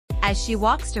As she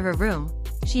walks to her room,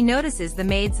 she notices the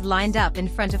maids lined up in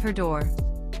front of her door.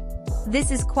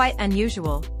 This is quite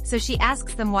unusual, so she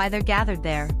asks them why they're gathered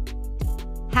there.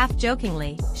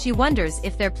 Half-jokingly, she wonders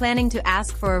if they're planning to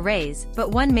ask for a raise,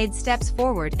 but one maid steps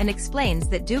forward and explains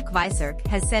that Duke Viserk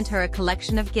has sent her a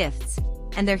collection of gifts,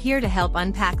 and they're here to help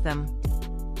unpack them.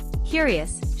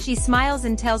 Curious, she smiles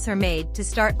and tells her maid to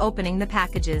start opening the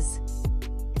packages.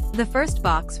 The first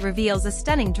box reveals a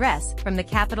stunning dress from the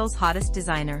capital's hottest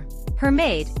designer. Her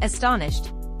maid,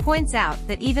 astonished, points out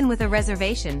that even with a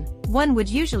reservation, one would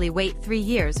usually wait 3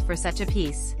 years for such a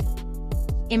piece.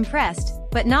 Impressed,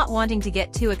 but not wanting to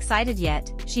get too excited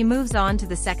yet, she moves on to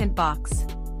the second box.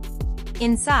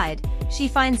 Inside, she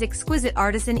finds exquisite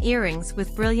artisan earrings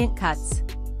with brilliant cuts.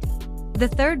 The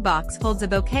third box holds a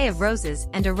bouquet of roses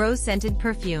and a rose-scented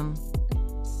perfume.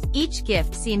 Each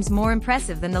gift seems more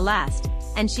impressive than the last,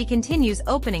 and she continues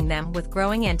opening them with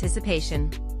growing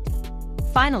anticipation.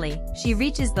 Finally, she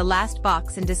reaches the last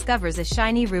box and discovers a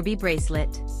shiny ruby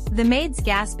bracelet. The maids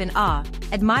gasp in awe,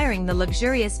 admiring the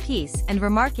luxurious piece and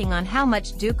remarking on how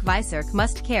much Duke Viserk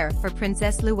must care for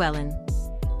Princess Lewellyn.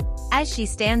 As she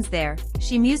stands there,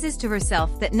 she muses to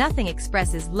herself that nothing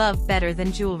expresses love better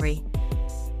than jewelry.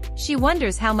 She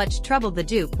wonders how much trouble the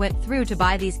Duke went through to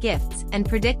buy these gifts and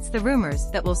predicts the rumors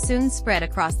that will soon spread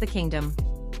across the kingdom.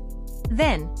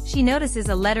 Then, she notices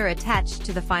a letter attached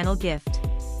to the final gift.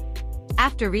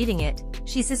 After reading it,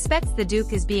 she suspects the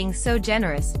Duke is being so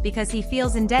generous because he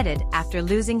feels indebted after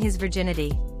losing his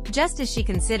virginity. Just as she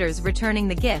considers returning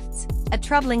the gifts, a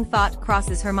troubling thought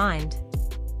crosses her mind.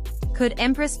 Could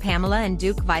Empress Pamela and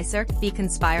Duke Viserk be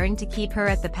conspiring to keep her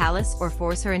at the palace or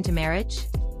force her into marriage?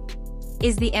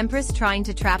 Is the Empress trying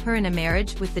to trap her in a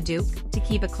marriage with the Duke to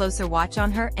keep a closer watch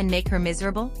on her and make her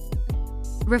miserable?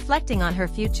 Reflecting on her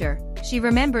future, she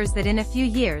remembers that in a few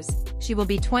years, she will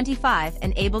be 25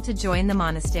 and able to join the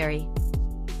monastery.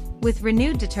 With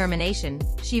renewed determination,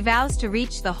 she vows to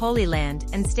reach the Holy Land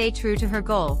and stay true to her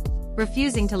goal,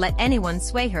 refusing to let anyone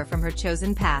sway her from her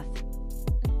chosen path.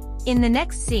 In the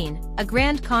next scene, a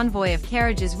grand convoy of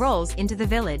carriages rolls into the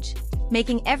village,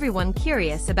 making everyone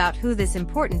curious about who this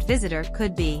important visitor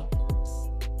could be.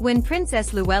 When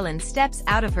Princess Lewellyn steps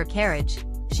out of her carriage,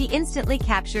 she instantly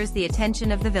captures the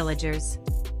attention of the villagers.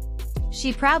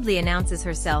 She proudly announces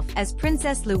herself as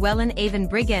Princess Lewellyn Avon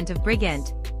Brigant of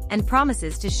Brigant, and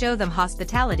promises to show them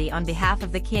hospitality on behalf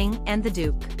of the king and the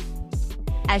Duke.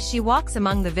 As she walks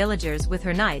among the villagers with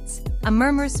her knights, a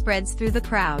murmur spreads through the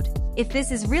crowd. If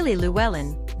this is really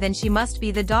Lewellyn, then she must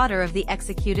be the daughter of the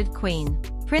executed queen.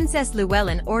 Princess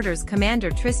Lewellyn orders Commander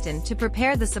Tristan to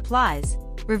prepare the supplies,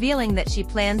 revealing that she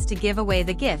plans to give away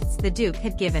the gifts the Duke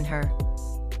had given her.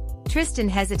 Tristan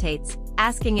hesitates,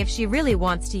 asking if she really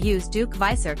wants to use Duke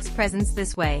Viserk's presence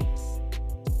this way.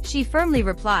 She firmly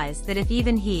replies that if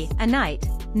even he, a knight,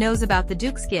 knows about the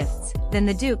Duke's gifts, then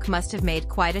the Duke must have made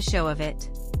quite a show of it.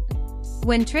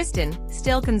 When Tristan,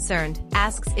 still concerned,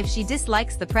 asks if she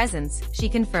dislikes the presents, she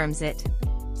confirms it.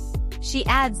 She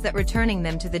adds that returning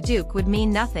them to the Duke would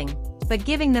mean nothing, but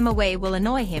giving them away will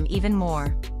annoy him even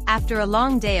more. After a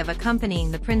long day of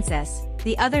accompanying the princess,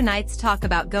 the other knights talk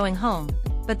about going home,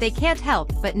 but they can't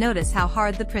help but notice how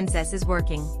hard the princess is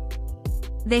working.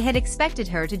 They had expected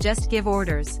her to just give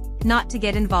orders, not to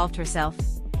get involved herself.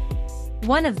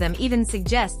 One of them even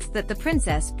suggests that the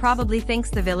princess probably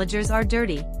thinks the villagers are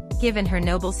dirty, given her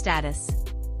noble status.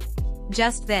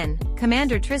 Just then,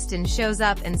 Commander Tristan shows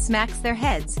up and smacks their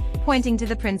heads, pointing to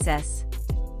the princess.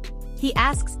 He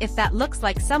asks if that looks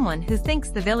like someone who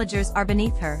thinks the villagers are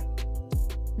beneath her.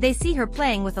 They see her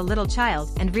playing with a little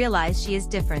child and realize she is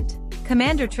different.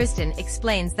 Commander Tristan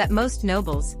explains that most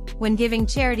nobles, when giving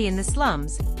charity in the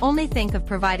slums, only think of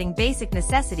providing basic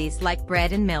necessities like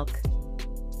bread and milk.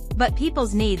 But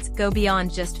people's needs go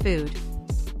beyond just food.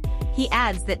 He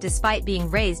adds that despite being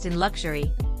raised in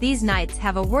luxury, these knights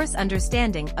have a worse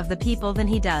understanding of the people than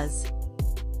he does.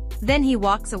 Then he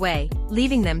walks away,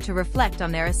 leaving them to reflect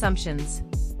on their assumptions.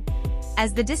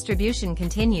 As the distribution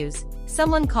continues,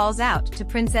 someone calls out to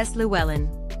Princess Lewellyn.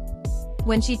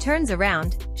 When she turns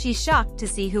around, she's shocked to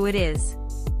see who it is.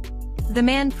 The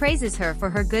man praises her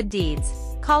for her good deeds,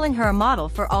 calling her a model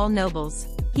for all nobles.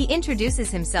 He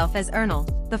introduces himself as Ernel,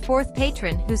 the fourth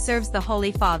patron who serves the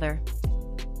Holy Father.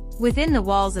 Within the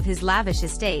walls of his lavish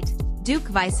estate, Duke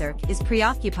Viserk is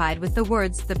preoccupied with the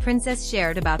words the princess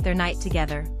shared about their night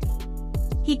together.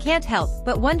 He can't help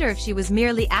but wonder if she was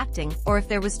merely acting or if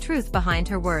there was truth behind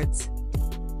her words.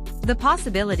 The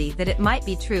possibility that it might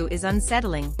be true is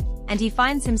unsettling, and he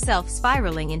finds himself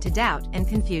spiraling into doubt and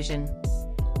confusion.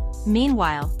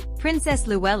 Meanwhile, Princess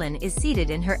Lewellyn is seated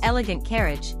in her elegant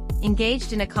carriage,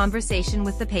 engaged in a conversation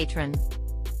with the patron.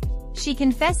 She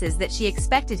confesses that she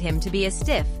expected him to be a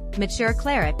stiff, mature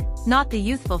cleric, not the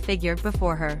youthful figure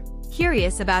before her.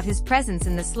 Curious about his presence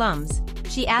in the slums,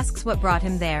 she asks what brought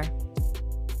him there.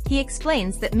 He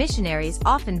explains that missionaries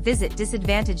often visit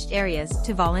disadvantaged areas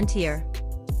to volunteer.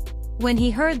 When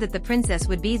he heard that the princess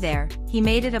would be there, he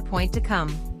made it a point to come.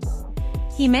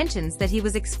 He mentions that he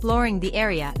was exploring the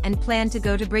area and planned to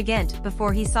go to Brigant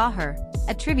before he saw her,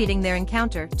 attributing their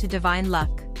encounter to divine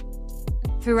luck.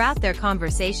 Throughout their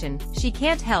conversation, she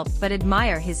can't help but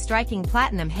admire his striking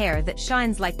platinum hair that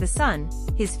shines like the sun,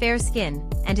 his fair skin,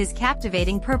 and his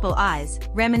captivating purple eyes,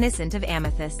 reminiscent of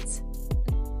amethysts.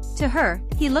 To her,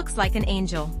 he looks like an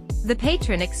angel. The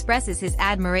patron expresses his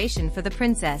admiration for the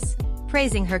princess,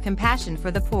 praising her compassion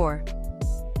for the poor.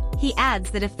 He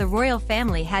adds that if the royal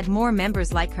family had more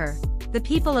members like her, the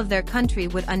people of their country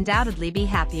would undoubtedly be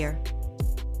happier.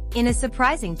 In a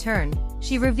surprising turn,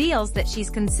 she reveals that she's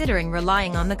considering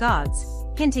relying on the gods,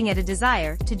 hinting at a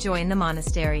desire to join the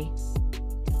monastery.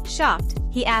 Shocked,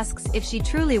 he asks if she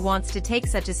truly wants to take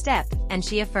such a step, and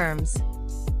she affirms.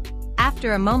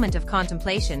 After a moment of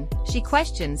contemplation, she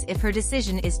questions if her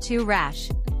decision is too rash,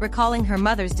 recalling her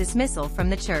mother's dismissal from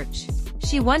the church.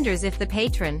 She wonders if the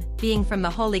patron, being from the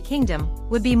Holy Kingdom,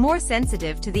 would be more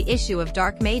sensitive to the issue of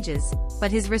dark mages,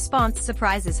 but his response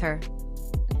surprises her.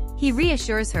 He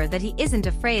reassures her that he isn't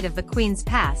afraid of the queen's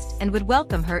past and would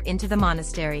welcome her into the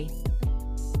monastery.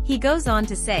 He goes on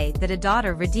to say that a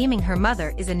daughter redeeming her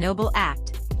mother is a noble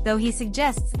act, though he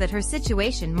suggests that her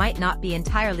situation might not be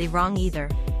entirely wrong either.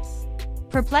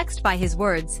 Perplexed by his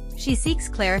words, she seeks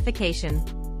clarification.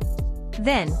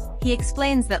 Then, he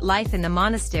explains that life in the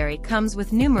monastery comes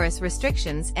with numerous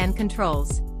restrictions and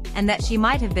controls, and that she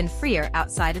might have been freer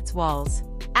outside its walls.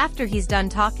 After he's done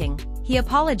talking, he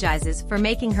apologizes for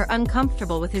making her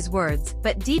uncomfortable with his words,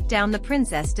 but deep down the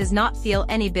princess does not feel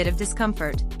any bit of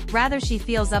discomfort. Rather, she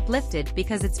feels uplifted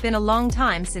because it's been a long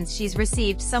time since she's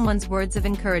received someone's words of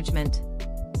encouragement.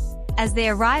 As they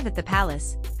arrive at the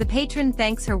palace, the patron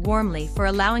thanks her warmly for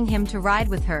allowing him to ride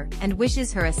with her and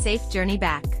wishes her a safe journey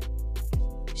back.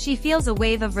 She feels a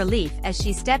wave of relief as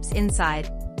she steps inside,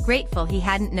 grateful he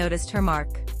hadn't noticed her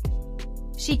mark.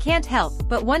 She can't help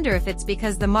but wonder if it's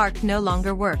because the mark no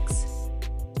longer works.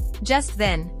 Just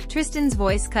then, Tristan's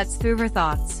voice cuts through her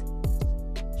thoughts.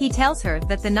 He tells her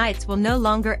that the knights will no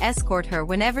longer escort her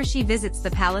whenever she visits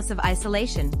the Palace of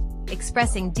Isolation,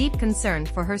 expressing deep concern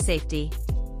for her safety.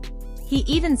 He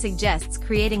even suggests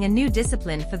creating a new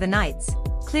discipline for the knights,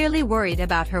 clearly worried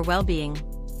about her well-being.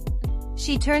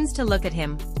 She turns to look at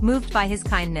him, moved by his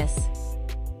kindness.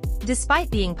 Despite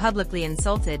being publicly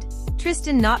insulted,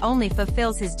 Tristan not only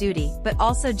fulfills his duty but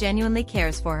also genuinely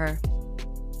cares for her.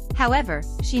 However,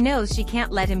 she knows she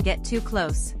can't let him get too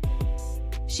close.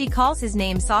 She calls his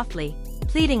name softly,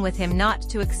 pleading with him not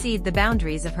to exceed the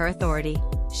boundaries of her authority.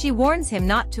 She warns him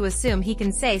not to assume he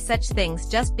can say such things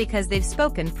just because they've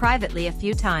spoken privately a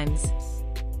few times.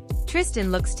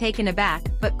 Tristan looks taken aback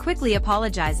but quickly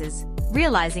apologizes,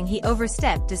 realizing he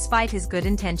overstepped despite his good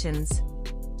intentions.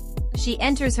 She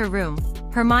enters her room,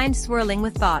 her mind swirling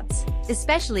with thoughts,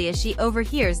 especially as she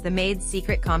overhears the maid's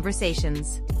secret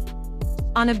conversations.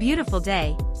 On a beautiful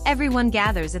day, everyone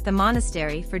gathers at the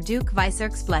monastery for Duke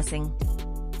Viserk's blessing.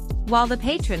 While the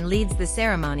patron leads the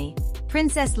ceremony,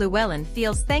 Princess Lewellyn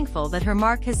feels thankful that her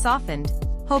mark has softened,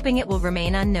 hoping it will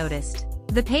remain unnoticed.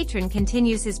 The patron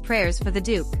continues his prayers for the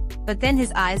Duke, but then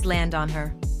his eyes land on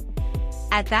her.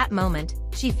 At that moment,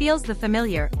 she feels the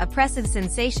familiar, oppressive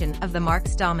sensation of the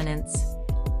mark's dominance.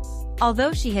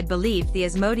 Although she had believed the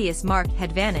Asmodeus mark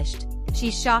had vanished,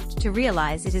 she's shocked to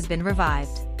realize it has been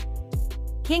revived.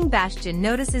 King Bastian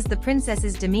notices the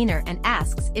princess's demeanor and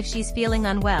asks if she's feeling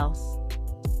unwell.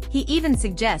 He even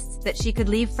suggests that she could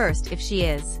leave first if she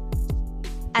is.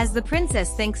 As the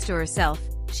princess thinks to herself,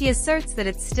 she asserts that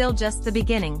it's still just the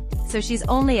beginning, so she's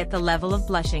only at the level of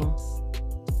blushing.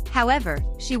 However,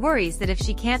 she worries that if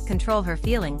she can't control her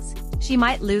feelings, she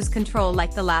might lose control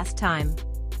like the last time.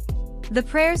 The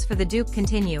prayers for the Duke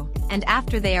continue, and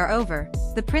after they are over,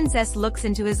 the princess looks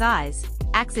into his eyes,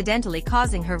 accidentally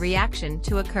causing her reaction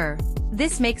to occur.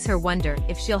 This makes her wonder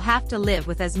if she'll have to live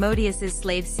with Asmodeus's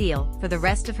slave seal for the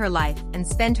rest of her life and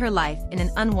spend her life in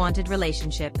an unwanted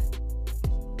relationship.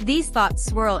 These thoughts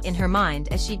swirl in her mind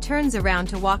as she turns around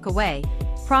to walk away,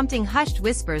 prompting hushed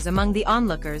whispers among the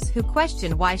onlookers who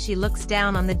question why she looks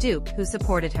down on the Duke who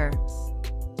supported her.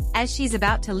 As she's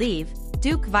about to leave,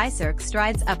 Duke Viserk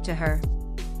strides up to her.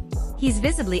 He's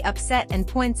visibly upset and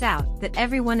points out that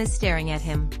everyone is staring at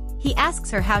him. He asks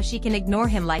her how she can ignore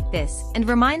him like this and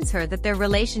reminds her that their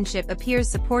relationship appears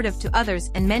supportive to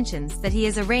others and mentions that he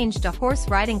has arranged a horse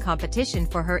riding competition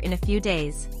for her in a few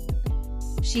days.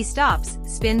 She stops,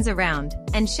 spins around,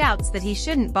 and shouts that he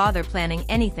shouldn't bother planning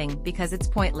anything because it's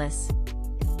pointless.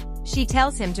 She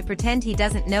tells him to pretend he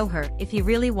doesn't know her if he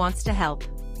really wants to help.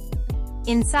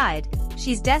 Inside,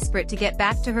 she's desperate to get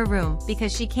back to her room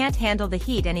because she can't handle the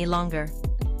heat any longer.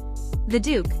 The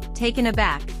Duke, taken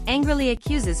aback, angrily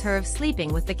accuses her of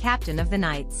sleeping with the captain of the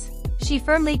Knights. She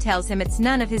firmly tells him it's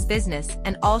none of his business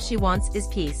and all she wants is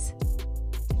peace.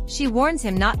 She warns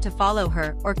him not to follow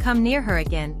her or come near her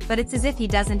again, but it's as if he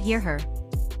doesn't hear her.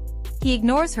 He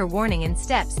ignores her warning and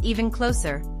steps even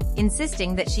closer,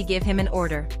 insisting that she give him an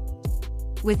order.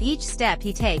 With each step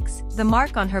he takes, the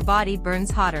mark on her body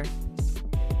burns hotter.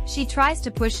 She tries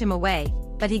to push him away,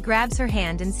 but he grabs her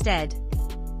hand instead.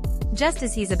 Just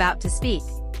as he's about to speak,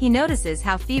 he notices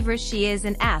how feverish she is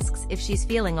and asks if she's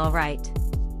feeling all right.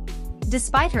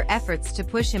 Despite her efforts to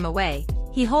push him away,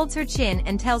 he holds her chin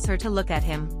and tells her to look at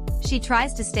him. She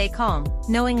tries to stay calm,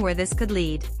 knowing where this could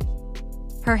lead.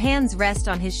 Her hands rest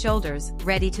on his shoulders,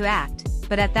 ready to act,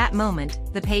 but at that moment,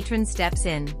 the patron steps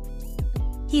in.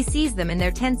 He sees them in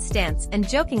their tense stance and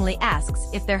jokingly asks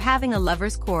if they're having a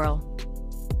lover's quarrel.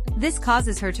 This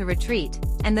causes her to retreat,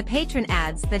 and the patron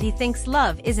adds that he thinks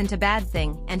love isn't a bad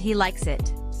thing and he likes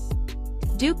it.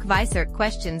 Duke Viserk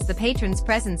questions the patron's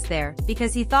presence there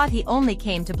because he thought he only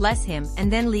came to bless him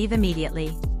and then leave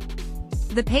immediately.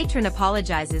 The patron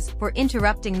apologizes for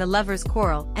interrupting the lovers'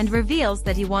 quarrel and reveals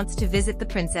that he wants to visit the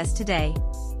princess today.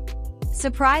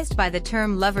 Surprised by the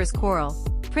term lovers' quarrel,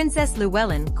 Princess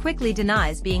Lewellyn quickly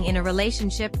denies being in a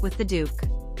relationship with the Duke.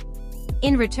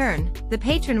 In return, the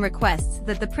patron requests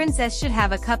that the princess should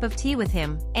have a cup of tea with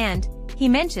him, and he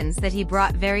mentions that he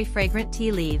brought very fragrant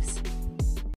tea leaves.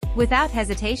 Without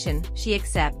hesitation, she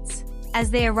accepts. As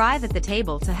they arrive at the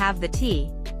table to have the tea,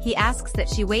 he asks that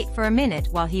she wait for a minute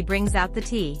while he brings out the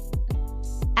tea.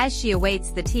 As she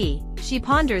awaits the tea, she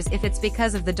ponders if it's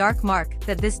because of the dark mark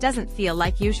that this doesn't feel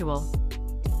like usual.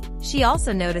 She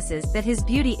also notices that his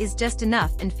beauty is just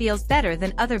enough and feels better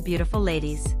than other beautiful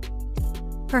ladies.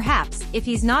 Perhaps, if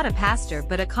he's not a pastor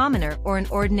but a commoner or an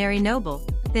ordinary noble,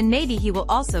 then maybe he will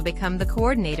also become the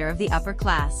coordinator of the upper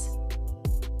class.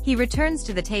 He returns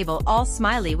to the table all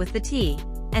smiley with the tea,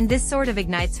 and this sort of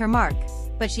ignites her mark,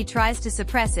 but she tries to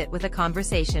suppress it with a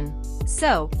conversation.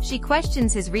 So, she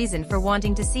questions his reason for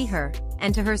wanting to see her,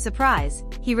 and to her surprise,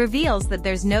 he reveals that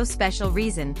there's no special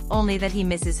reason, only that he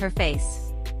misses her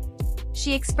face.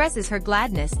 She expresses her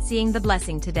gladness seeing the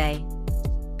blessing today.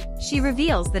 She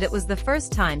reveals that it was the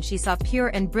first time she saw pure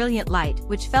and brilliant light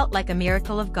which felt like a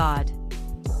miracle of God.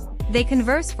 They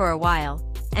converse for a while,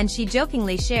 and she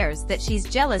jokingly shares that she's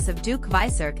jealous of Duke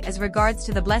Viserk as regards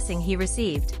to the blessing he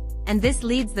received, and this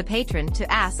leads the patron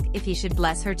to ask if he should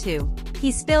bless her too.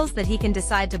 He spills that he can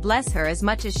decide to bless her as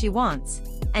much as she wants,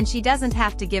 and she doesn't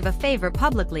have to give a favor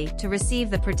publicly to receive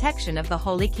the protection of the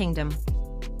Holy Kingdom.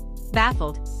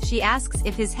 Baffled, she asks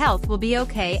if his health will be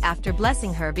okay after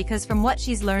blessing her because from what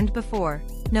she's learned before,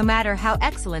 no matter how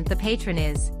excellent the patron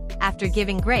is, after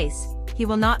giving grace, he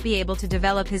will not be able to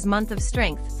develop his month of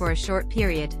strength for a short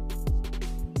period.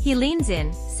 He leans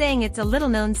in, saying it's a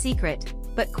little-known secret,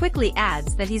 but quickly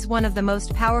adds that he's one of the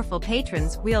most powerful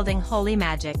patrons wielding holy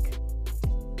magic.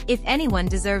 If anyone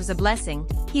deserves a blessing,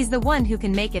 he's the one who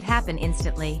can make it happen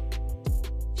instantly.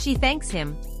 She thanks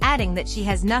him, adding that she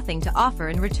has nothing to offer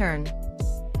in return.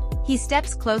 He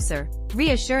steps closer,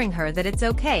 reassuring her that it's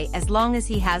okay as long as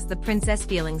he has the princess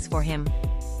feelings for him.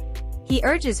 He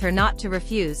urges her not to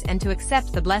refuse and to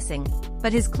accept the blessing,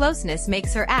 but his closeness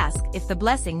makes her ask if the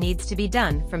blessing needs to be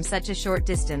done from such a short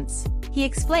distance. He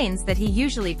explains that he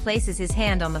usually places his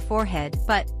hand on the forehead,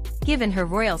 but, given her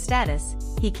royal status,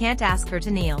 he can't ask her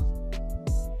to kneel.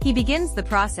 He begins the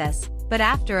process, but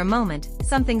after a moment,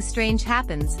 something strange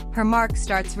happens. Her mark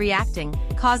starts reacting,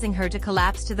 causing her to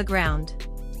collapse to the ground.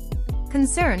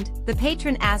 Concerned, the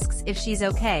patron asks if she's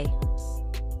okay.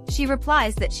 She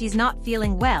replies that she's not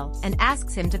feeling well and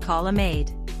asks him to call a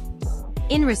maid.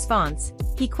 In response,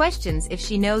 he questions if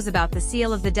she knows about the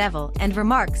seal of the devil and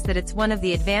remarks that it's one of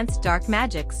the advanced dark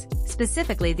magics,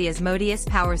 specifically the Asmodeus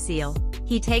power seal.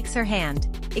 He takes her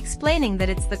hand, explaining that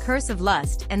it's the curse of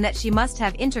lust and that she must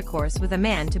have intercourse with a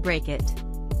man to break it.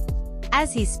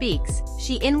 As he speaks,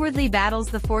 she inwardly battles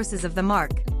the forces of the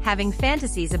mark, having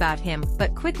fantasies about him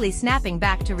but quickly snapping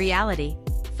back to reality,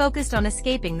 focused on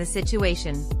escaping the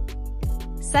situation.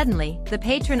 Suddenly, the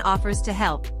patron offers to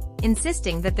help,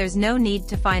 insisting that there's no need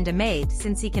to find a maid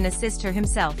since he can assist her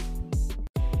himself.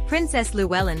 Princess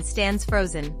Lewellyn stands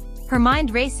frozen, her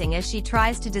mind racing as she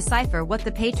tries to decipher what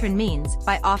the patron means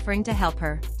by offering to help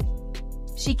her.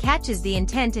 She catches the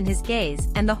intent in his gaze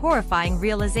and the horrifying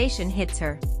realization hits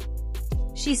her.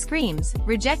 She screams,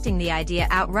 rejecting the idea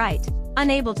outright,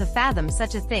 unable to fathom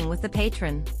such a thing with the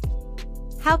patron.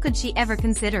 How could she ever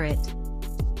consider it?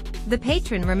 The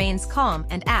patron remains calm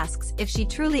and asks if she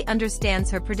truly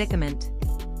understands her predicament.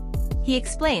 He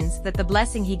explains that the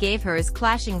blessing he gave her is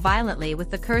clashing violently with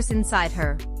the curse inside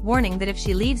her, warning that if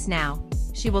she leaves now,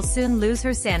 she will soon lose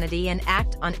her sanity and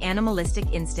act on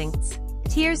animalistic instincts.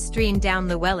 Tears stream down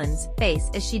Lewellyn's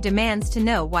face as she demands to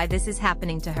know why this is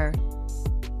happening to her.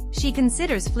 She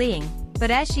considers fleeing, but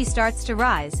as she starts to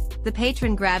rise, the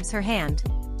patron grabs her hand,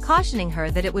 cautioning her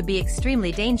that it would be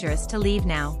extremely dangerous to leave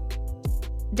now.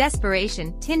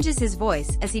 Desperation tinges his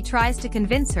voice as he tries to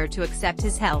convince her to accept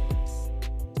his help.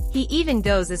 He even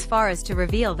goes as far as to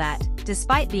reveal that,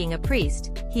 despite being a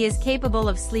priest, he is capable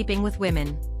of sleeping with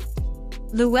women.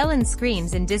 Lewellyn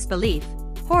screams in disbelief,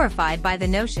 horrified by the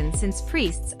notion since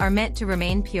priests are meant to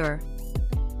remain pure.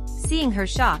 Seeing her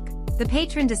shock, the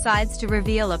patron decides to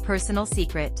reveal a personal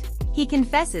secret. He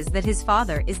confesses that his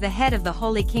father is the head of the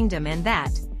Holy Kingdom and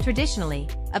that, traditionally,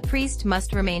 a priest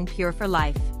must remain pure for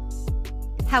life.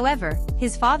 However,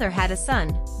 his father had a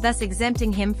son, thus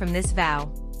exempting him from this vow.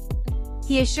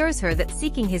 He assures her that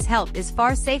seeking his help is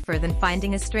far safer than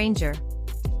finding a stranger.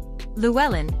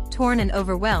 Lewellyn, torn and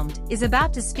overwhelmed, is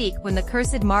about to speak when the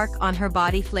cursed mark on her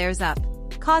body flares up,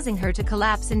 causing her to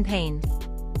collapse in pain.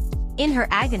 In her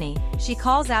agony, she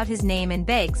calls out his name and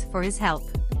begs for his help.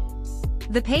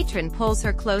 The patron pulls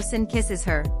her close and kisses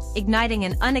her, igniting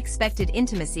an unexpected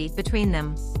intimacy between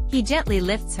them. He gently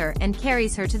lifts her and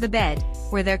carries her to the bed,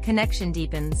 where their connection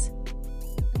deepens.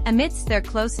 Amidst their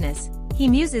closeness, he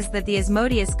muses that the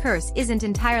Asmodeus curse isn't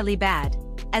entirely bad,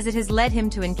 as it has led him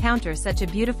to encounter such a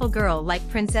beautiful girl like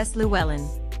Princess Lewellyn.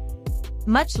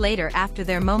 Much later after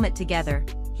their moment together,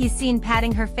 he's seen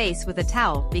patting her face with a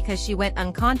towel because she went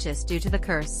unconscious due to the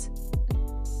curse.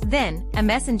 Then, a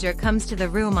messenger comes to the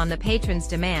room on the patron's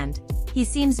demand. He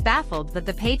seems baffled that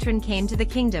the patron came to the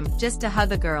kingdom just to hug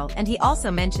the girl, and he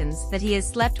also mentions that he has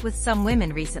slept with some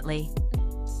women recently.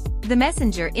 The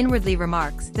messenger inwardly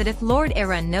remarks that if Lord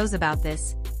Aaron knows about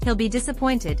this, he'll be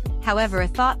disappointed. However, a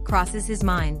thought crosses his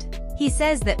mind. He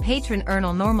says that patron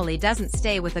Ernel normally doesn't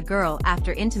stay with a girl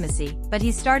after intimacy, but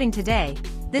he's starting today.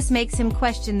 This makes him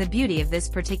question the beauty of this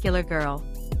particular girl.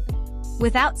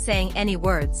 Without saying any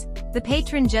words, the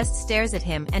patron just stares at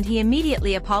him and he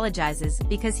immediately apologizes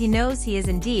because he knows he has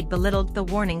indeed belittled the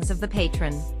warnings of the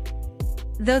patron.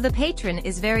 Though the patron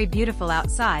is very beautiful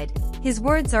outside, his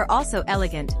words are also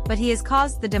elegant, but he has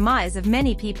caused the demise of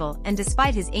many people, and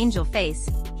despite his angel face,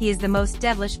 he is the most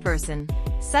devilish person.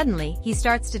 Suddenly, he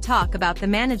starts to talk about the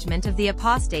management of the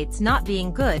apostates not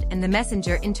being good, and the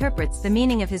messenger interprets the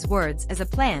meaning of his words as a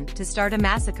plan to start a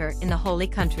massacre in the holy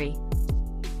country.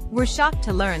 We're shocked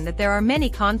to learn that there are many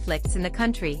conflicts in the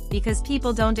country because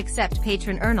people don't accept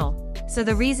patron Ernel, so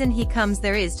the reason he comes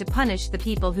there is to punish the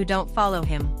people who don't follow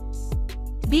him.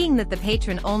 Being that the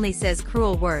patron only says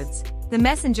cruel words, the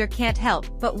messenger can't help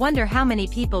but wonder how many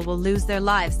people will lose their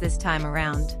lives this time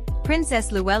around.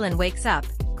 Princess Lewellyn wakes up,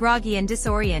 groggy and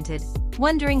disoriented,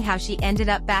 wondering how she ended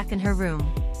up back in her room.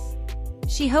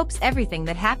 She hopes everything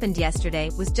that happened yesterday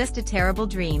was just a terrible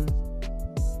dream.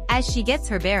 As she gets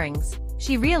her bearings,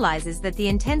 she realizes that the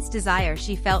intense desire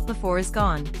she felt before is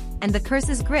gone, and the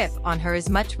curse's grip on her is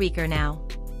much weaker now.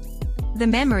 The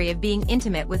memory of being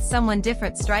intimate with someone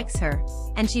different strikes her,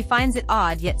 and she finds it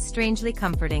odd yet strangely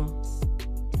comforting.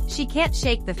 She can't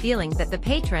shake the feeling that the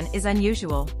patron is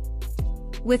unusual.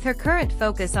 With her current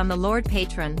focus on the Lord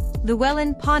Patron,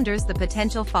 Lewellyn ponders the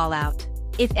potential fallout.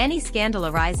 If any scandal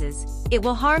arises, it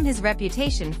will harm his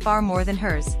reputation far more than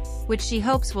hers, which she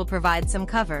hopes will provide some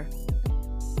cover.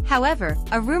 However,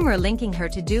 a rumor linking her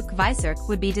to Duke Viserk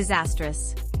would be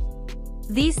disastrous.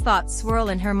 These thoughts swirl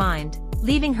in her mind,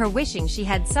 leaving her wishing she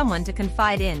had someone to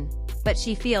confide in, but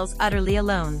she feels utterly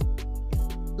alone.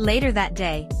 Later that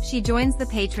day, she joins the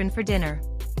patron for dinner.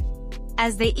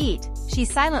 As they eat, she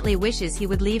silently wishes he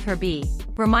would leave her be,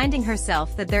 reminding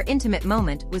herself that their intimate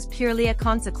moment was purely a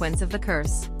consequence of the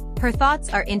curse. Her thoughts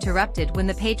are interrupted when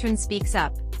the patron speaks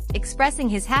up, expressing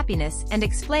his happiness and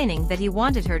explaining that he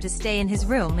wanted her to stay in his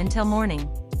room until morning.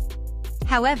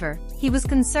 However, he was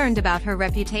concerned about her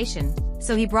reputation,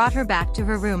 so he brought her back to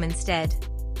her room instead.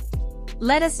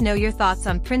 Let us know your thoughts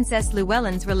on Princess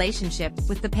Lewellyn's relationship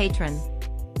with the patron.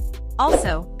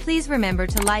 Also, please remember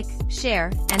to like,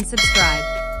 share, and subscribe.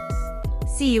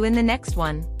 See you in the next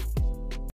one.